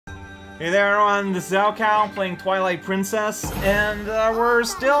Hey there everyone, this is Okami playing Twilight Princess, and we're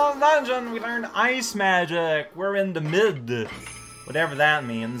still in dungeon. We learned ice magic. We're in the mid, whatever that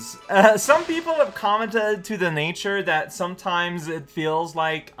means. Some people have commented to the nature that sometimes it feels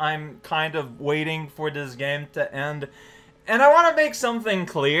like I'm kind of waiting for this game to end. And I want to make something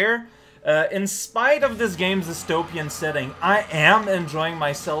clear. In spite of this game's dystopian setting, I am enjoying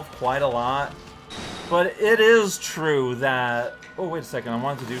myself quite a lot. But it is true that... Oh, wait a second, I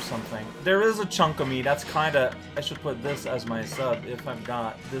wanted to do something. There is a chunk of me that's kinda... I should put this as my sub if I've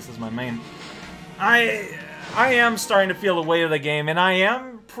got this as my main. I am starting to feel the weight of the game, and I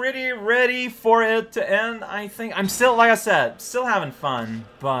am pretty ready for it to end, I think. I'm still, like I said, still having fun,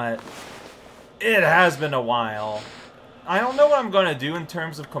 but it has been a while. I don't know what I'm gonna do in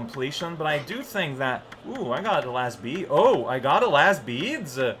terms of completion, but I do think that... Ooh, I got the last bead. Oh, I got the last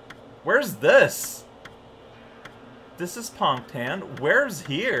beads? Where's this? This is Pongtan. Where's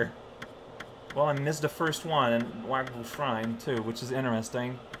here? Well, I missed the first one, and Waggle Shrine, too, which is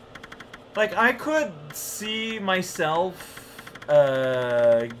interesting. Like, I could see myself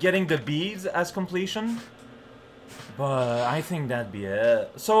getting the beads as completion, but I think that'd be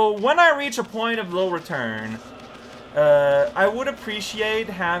it. So, when I reach a point of low return, I would appreciate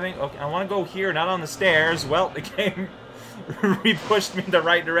having... Okay, I want to go here, not on the stairs. Well, the game re-pushed me in the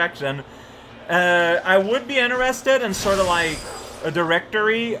right direction. I would be interested in sort of like a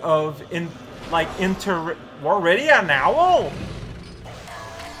directory of we're already at an owl?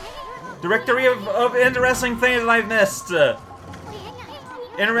 Directory of interesting things that I've missed.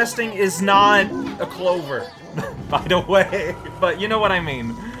 Interesting is not a clover, by the way, but you know what I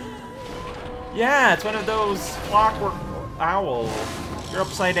mean. Yeah, it's one of those clockwork owls. You're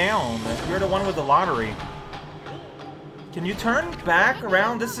upside down. You're the one with the lottery. Can you turn back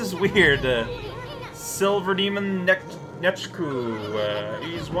around? This is weird. Silver Demon Nechku.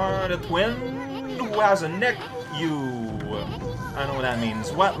 He's one of the twin who has a neck. You. I don't know what that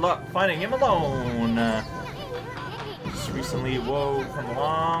means. What luck finding him alone. Just recently woke from a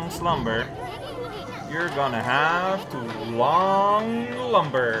long slumber. You're gonna have to long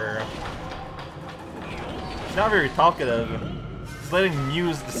lumber. He's not very talkative. He's letting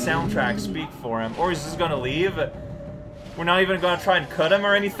the soundtrack speak for him. Or he's just gonna leave. We're not even gonna try and cut him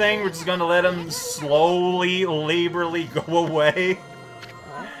or anything. We're just gonna let him slowly, laborly go away.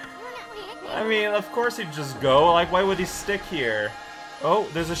 I mean, of course he'd just go. Like, why would he stick here? Oh,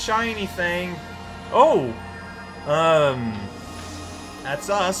 there's a shiny thing. Oh! That's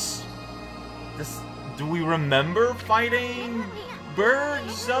us. Do we remember fighting Bird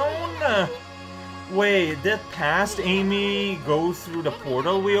Zone? Wait, did past Amy go through the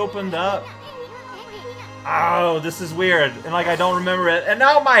portal we opened up? Oh, this is weird. And like, I don't remember it. And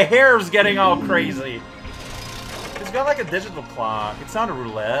now my hair is getting all crazy. It's got like a digital clock. It's not a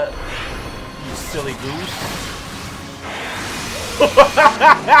roulette. You silly goose.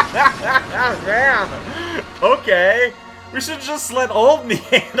 Man. Okay. We should just let old me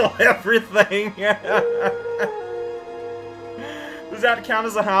handle everything. Does that count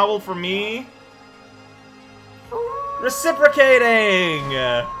as a howl for me? Reciprocating!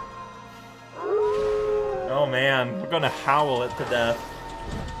 Oh man, we're gonna howl it to death.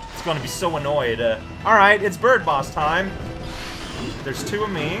 It's gonna be so annoyed. Alright, it's bird boss time. There's two of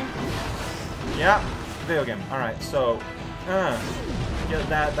me. Yeah, video game. Alright, so, get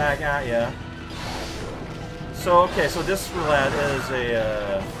that back at ya. So, okay, so this roulette is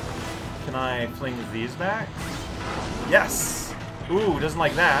a, can I fling these back? Yes! Ooh, doesn't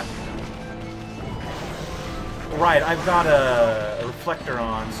like that. Right, I've got a reflector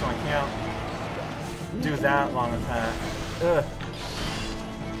on, so I can't do that long attack. Ugh.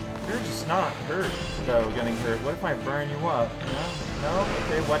 You're just not hurt, though, getting hurt. What if I burn you up? No? No?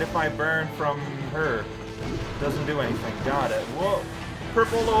 Okay, what if I burn from her? Doesn't do anything. Got it. Whoa.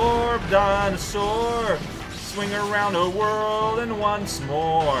 Purple orb dinosaur. Swing around the world and once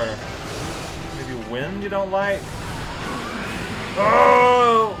more. Maybe wind you don't like?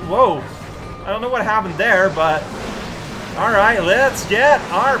 Oh! Whoa. I don't know what happened there, but... Alright, let's get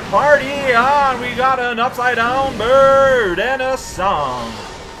our party on! We got an upside-down bird and a song.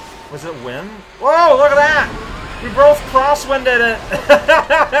 Was it wind? Whoa, look at that! We both crosswinded it!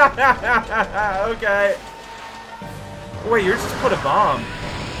 Okay. Wait, yours just put a bomb.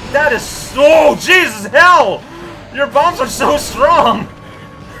 That is so... Jesus, hell! Your bombs are so strong!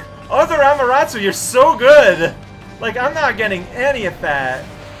 Other Amaterasu, you're so good! Like, I'm not getting any of that.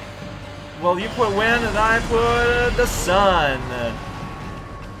 Well, you put wind and I put the sun.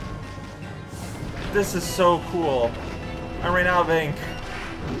 This is so cool. I ran out of ink.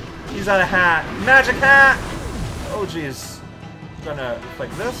 He's out of hat. Magic hat! Oh, jeez. gonna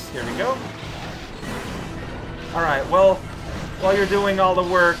like this. Here we go. Alright, well, while you're doing all the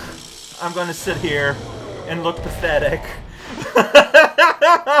work, I'm gonna sit here and look pathetic.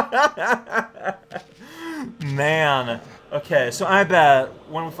 Man. Okay, so I bet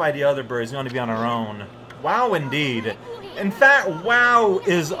when we fight the other birds, we're gonna be on our own. Wow, indeed. In fact, wow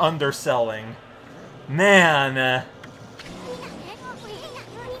is underselling. Man.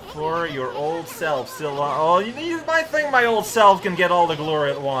 For your old self still on. Oh, you might think my old self can get all the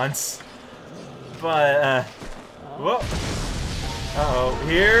glory at once. But, whoa. Uh-oh.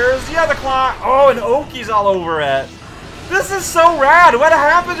 Here's the other claw. Oh, and Oki's all over it. This is so rad. What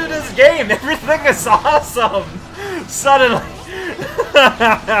happened to this game? Everything is awesome. Suddenly.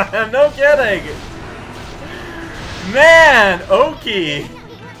 No kidding. Man, Oki.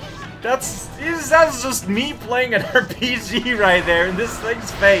 That's just me playing an RPG right there in this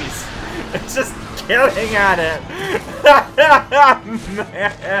thing's face. It's just killing at it.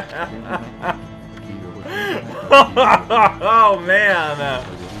 Man. Oh man.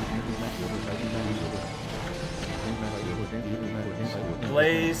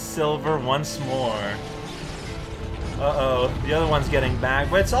 Blaze silver once more. Uh-oh, the other one's getting back,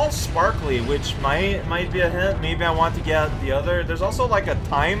 but it's all sparkly, which might be a hint. Maybe I want to get the other. There's also like a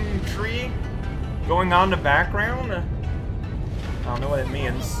time tree going on in the background. I don't know what it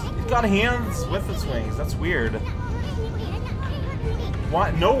means. It's got hands with its wings. That's weird.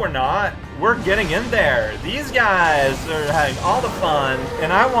 What? No, we're not. We're getting in there. These guys are having all the fun,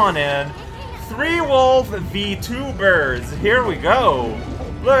 and I want in 3 wolf v 2 birds. Here we go.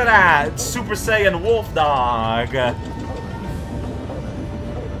 Look at that, Super Saiyan Wolf Dog.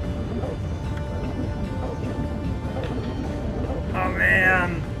 Oh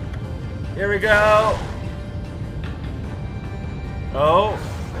man. Here we go. Oh.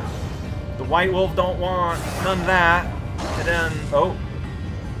 The White Wolf don't want none of that. And then, oh.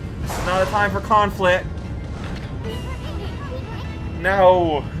 This is not a time for conflict.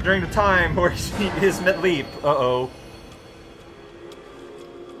 No, during the time where his mid-leap. Uh-oh.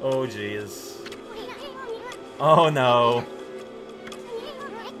 Oh, jeez. Oh, no.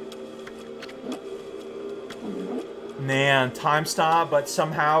 Man, time stop, but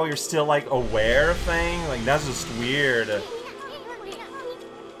somehow you're still, like, aware thing? Like, that's just weird.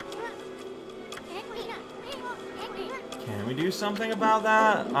 Can we do something about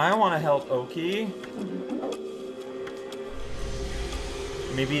that? I want to help Oki.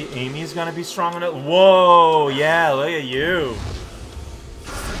 Maybe Amy's gonna be strong enough. Whoa, yeah, look at you.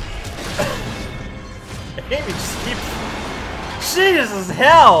 Amy just keeps... Jesus,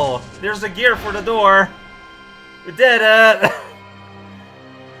 hell! There's the gear for the door. We did it!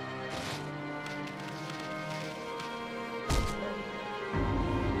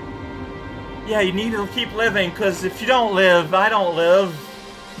 Yeah, you need to keep living, because if you don't live, I don't live.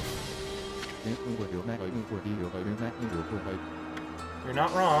 You're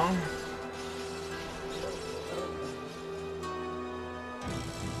not wrong.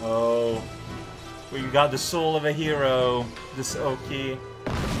 Oh. We got the soul of a hero. This Oki.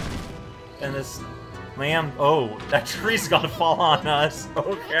 And this lamb. Oh, that tree's gonna fall on us.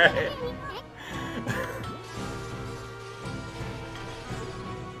 Okay.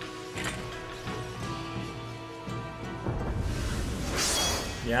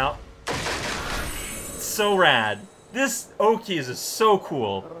 Yeah. So rad. This Oki is so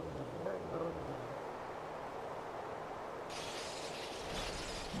cool.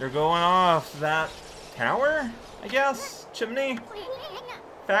 They're going off that tower, I guess? Chimney?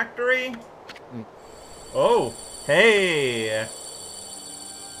 Factory? Oh, hey!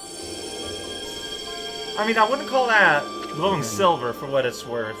 I mean, I wouldn't call that glowing silver for what it's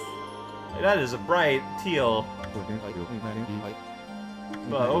worth. That is a bright teal.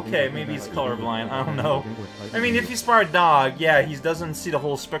 But okay, maybe he's colorblind, I don't know. I mean, if he's part dog, yeah, he doesn't see the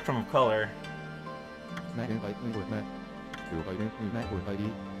whole spectrum of color.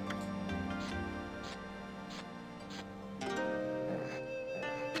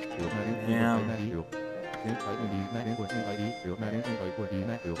 Yeah.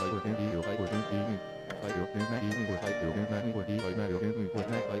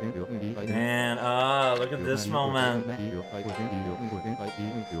 Man, look at this moment.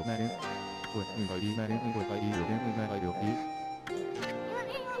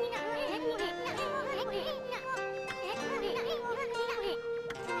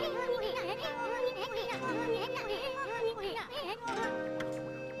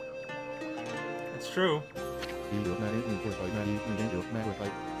 It's true.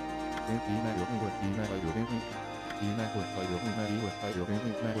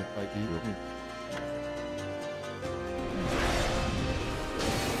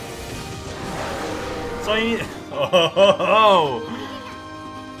 So you... Oh!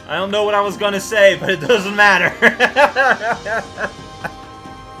 I don't know what I was gonna say, but it doesn't matter.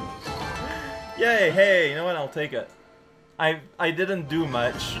 Yay, hey, you know what? I'll take it. I didn't do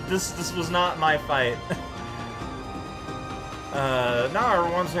much. This was not my fight. Now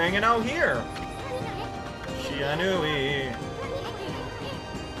everyone's hanging out here. Shianui.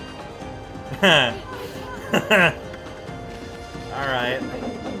 Alright.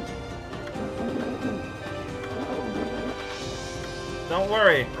 Don't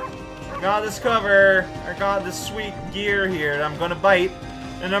worry. I got this cover. I got this sweet gear here that I'm gonna bite.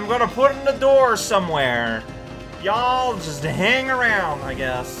 And I'm gonna put in the door somewhere. Y'all just hang around, I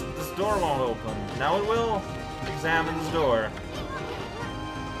guess. This door won't open. Now it will. Examine this door.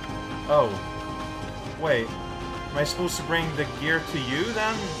 Oh. Wait. Am I supposed to bring the gear to you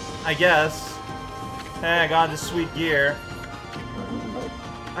then? I guess. Hey, I got this sweet gear.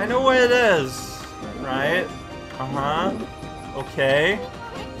 I know what it is. Right? Uh-huh. Okay.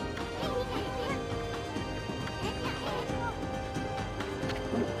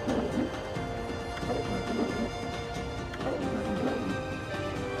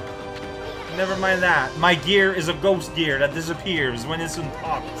 Never mind that. My gear is a ghost gear that disappears when it's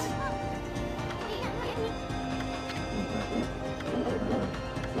unlocked.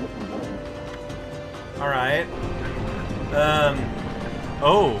 Alright.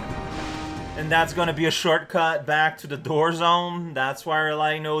 Oh. And that's gonna be a shortcut back to the door zone. That's why we're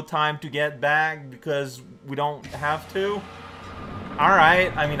like no time to get back because we don't have to.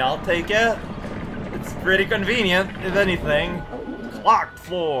 Alright, I mean I'll take it. It's pretty convenient, if anything. Clocked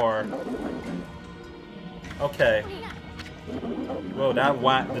floor. Okay. Whoa,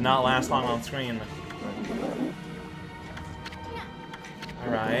 that did not last long on screen.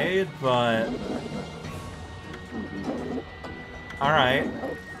 Alright, but... Alright.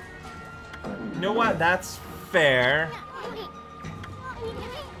 You know what? That's fair.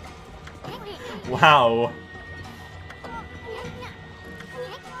 Wow.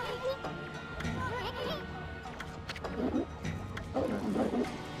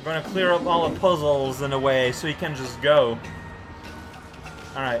 We're gonna clear up all the puzzles in a way so you can just go.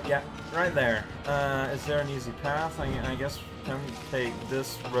 Alright, yeah, right there. Is there an easy path? I guess we can take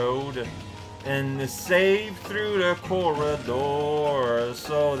this road and save through the corridor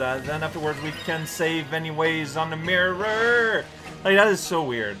so that then afterwards we can save anyways on the mirror. Like, that is so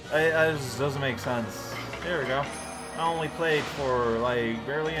weird. It just doesn't make sense. There we go. I only played for, like,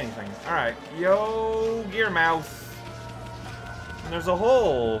 barely anything. Alright, yo, gear mouth. And there's a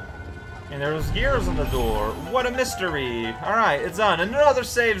hole. And there's gears on the door. What a mystery. Alright, it's on. Another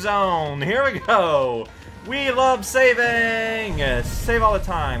save zone. Here we go. We love saving. Save all the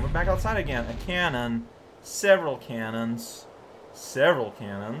time. We're back outside again. A cannon. Several cannons. Several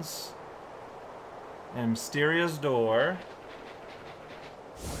cannons. And a mysterious door.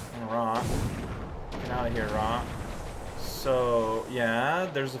 And a rock. Get out of here, rock. So, yeah,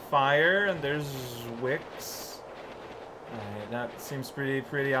 there's a fire and there's wicks. Alright, that seems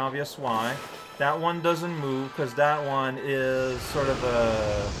pretty obvious why. That one doesn't move because that one is sort of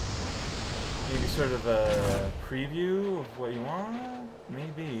a... maybe sort of a preview of what you want?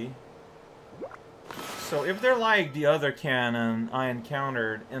 Maybe. So if they're like the other cannon I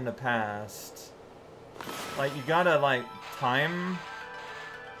encountered in the past, like you gotta like time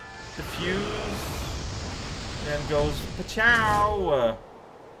the fuse and goes pa-chow.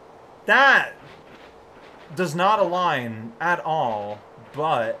 That does not align at all,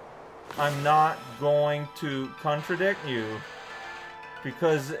 but I'm not going to contradict you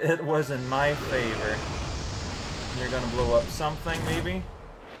because it was in my favor. You're gonna blow up something, maybe?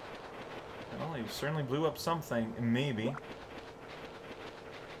 Well, you certainly blew up something, maybe.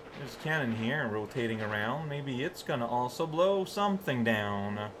 There's a cannon here rotating around. Maybe it's gonna also blow something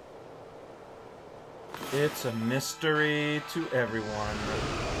down. It's a mystery to everyone.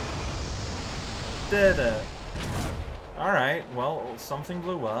 Did it? Alright, well, something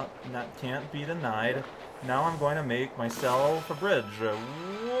blew up, and that can't be denied. Now I'm going to make myself a bridge.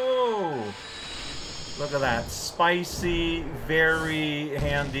 Whoa! Look at that. Spicy, very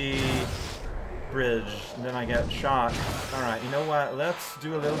handy bridge. And then I get shot. Alright, you know what? Let's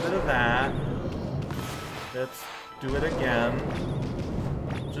do a little bit of that. Let's do it again.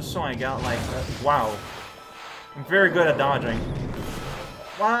 Just so I got like... wow. I'm very good at dodging.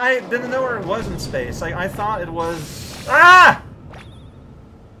 Well, I didn't know where it was in space. I thought it was... ah!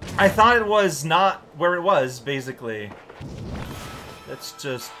 I thought it was not where it was, basically. Let's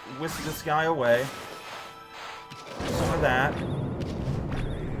just whisk this guy away. Some of that.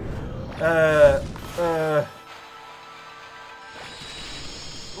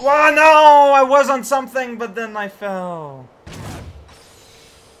 Oh no! I was on something, but then I fell.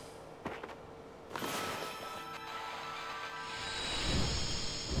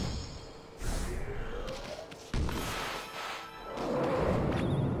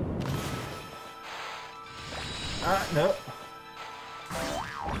 Nope.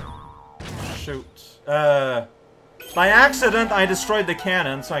 Shoot. By accident, I destroyed the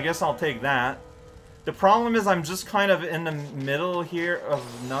cannon, so I guess I'll take that. The problem is I'm just kind of in the middle here of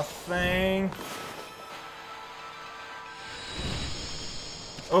nothing.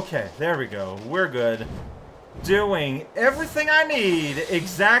 Okay, there we go. We're good. Doing everything I need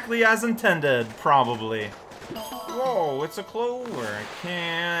exactly as intended, probably. Whoa, it's a clover. I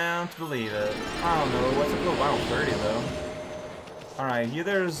can't believe it. I don't know. What's a clover? Wow, 30 though. Alright,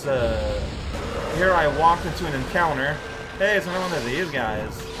 here I walked into an encounter. Hey, it's another one of these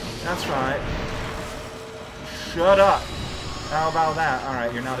guys. That's right. Shut up. How about that?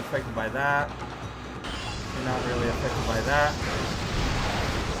 Alright, you're not affected by that. You're not really affected by that.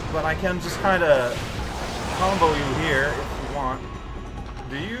 But I can just kind of combo you here if you want.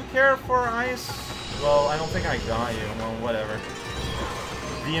 Do you care for ice? Well, I don't think I got you. Well, whatever.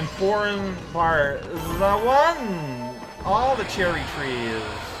 The important part is the one! All the cherry trees.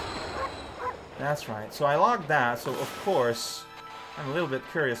 That's right. So I logged that, so of course, I'm a little bit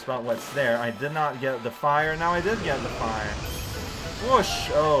curious about what's there. I did not get the fire. Now I did get the fire. Whoosh!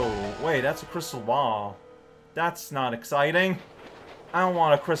 Oh, wait, that's a crystal ball. That's not exciting. I don't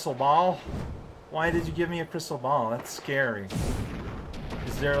want a crystal ball. Why did you give me a crystal ball? That's scary.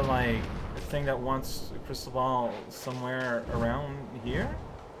 Is there, like, a thing that wants a crystal ball somewhere around here?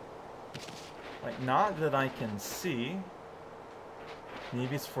 Like, not that I can see.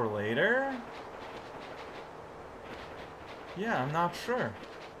 Maybe it's for later? Yeah, I'm not sure.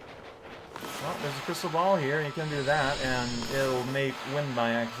 Well, there's a crystal ball here, you can do that, and it'll make wind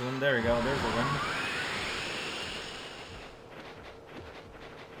by accident. There we go, there's a wind.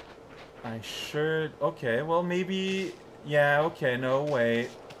 I should... Okay, well maybe... Yeah, okay, no,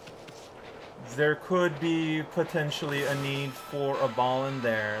 wait. There could be potentially a need for a ball in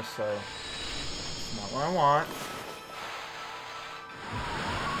there, so... It's not what I want.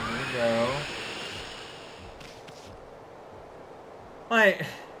 There we go. Like,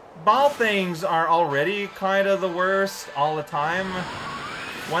 ball things are already kind of the worst all the time.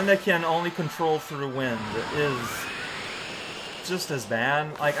 One that can only control through wind is just as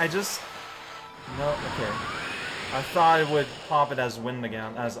bad. Like, I just... No, okay. I thought it would pop it as wind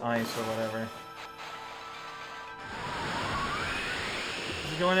again, as ice or whatever.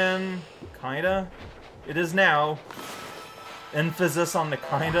 Is it going in? Kinda? It is now. Emphasis on the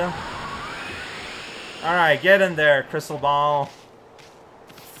kinda. Alright, get in there, crystal ball.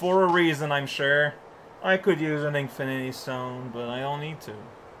 For a reason, I'm sure. I could use an infinity stone, but I don't need to.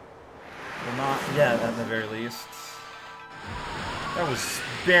 Well, not yet, at the very least. That was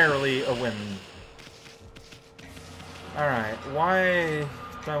barely a win. Alright, why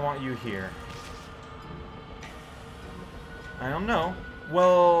do I want you here? I don't know.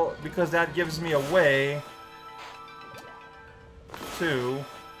 Well, because that gives me a way to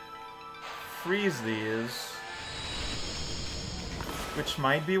freeze these. Which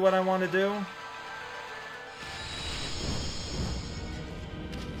might be what I want to do.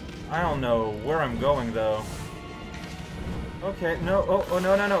 I don't know where I'm going, though. Okay, no, oh,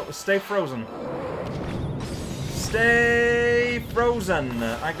 no, no, no. Stay frozen. Stay frozen.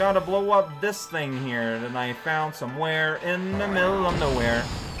 I gotta blow up this thing here that I found somewhere in the middle of nowhere.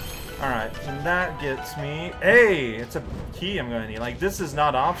 Alright, and that gets me... Hey! It's a key I'm gonna need. Like, this is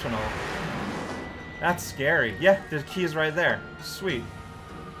not optional. That's scary. Yeah, the key is right there. Sweet.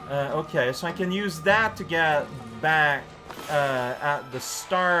 Okay, so I can use that to get back at the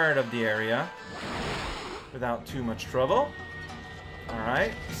start of the area without too much trouble.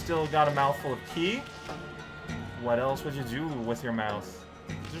 Alright, still got a mouthful of key. What else would you do with your mouth?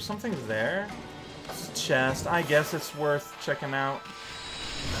 Is there something there? It's a chest. I guess it's worth checking out.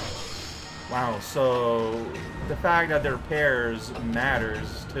 Wow, so the fact that they're pairs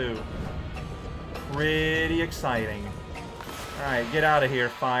matters too. Pretty exciting. Alright, get out of here,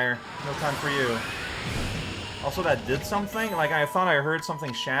 fire. No time for you. Also, that did something? Like, I thought I heard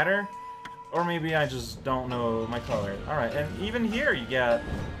something shatter. Or maybe I just don't know my color. Alright, and even here you get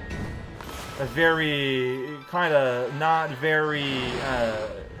a very, kind of, not very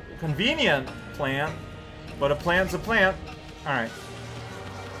convenient plant. But a plant's a plant. Alright.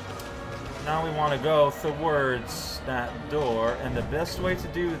 Now we want to go towards that door, and the best way to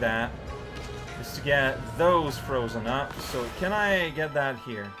do that is to get those frozen up. So can I get that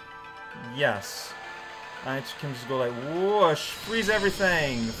here? Yes. I can just go like, whoosh, freeze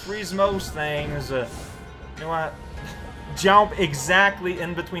everything, freeze most things. You know what? Jump exactly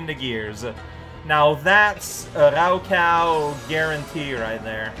in between the gears. Now that's a Raukau guarantee right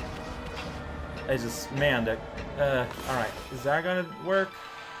there. I just, man, alright, is that gonna work?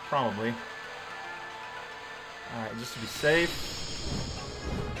 Probably. Alright, just to be safe.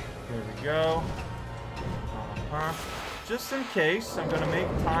 Here we go. Just in case, I'm gonna make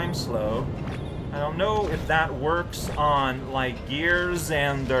time slow. I don't know if that works on, like, gears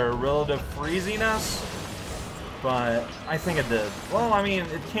and their relative freeziness, but I think it did. Well, I mean,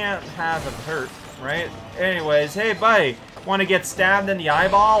 it can't have it hurt, right? Anyways, hey, buddy, want to get stabbed in the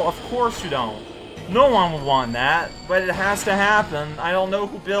eyeball? Of course you don't. No one would want that, but it has to happen. I don't know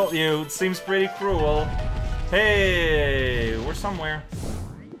who built you. It seems pretty cruel. Hey, we're somewhere.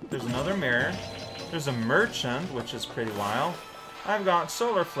 There's another mirror. There's a merchant, which is pretty wild. I've got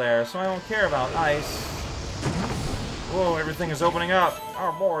solar flare, so I don't care about ice. Whoa, everything is opening up.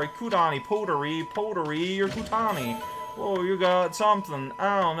 Oh boy, Kutani, Pottery, or Kutani. Whoa, you got something.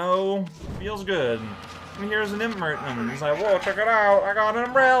 I don't know. Feels good. And here's an imp merchant. He's like, whoa, check it out. I got an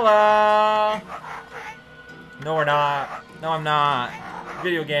umbrella. No, we're not. No, I'm not.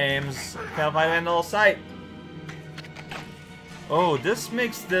 Video games. Can't find Vandal sight. Oh, this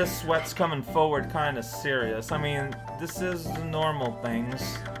makes this what's coming forward kind of serious. I mean, this is the normal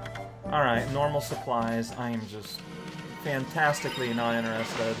things. Alright, normal supplies. I am just fantastically not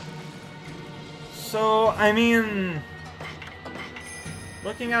interested. So, I mean,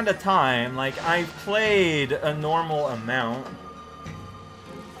 looking at the time, like, I've played a normal amount.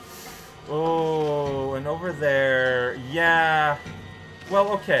 Oh, and over there, yeah. Well,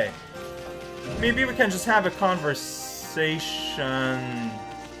 okay. Maybe we can just have a conversation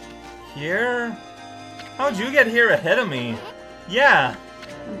here? How'd you get here ahead of me? Yeah.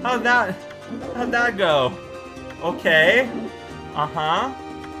 How'd that go? Okay. Uh-huh.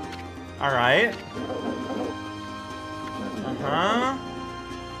 Alright. Uh-huh.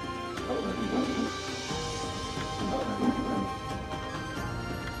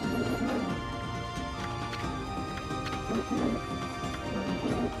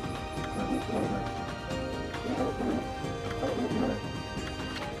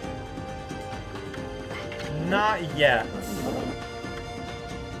 Not yet.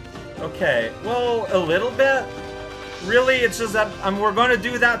 Okay, well, a little bit. Really, it's just that we're gonna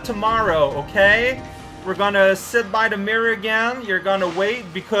do that tomorrow, okay? We're gonna sit by the mirror again. You're gonna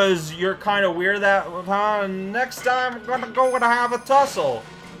wait because you're kind of weird that next time we're gonna have a tussle.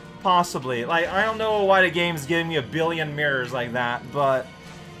 Possibly. Like, I don't know why the game's giving me a billion mirrors like that, but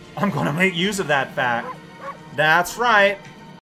I'm gonna make use of that fact. That's right.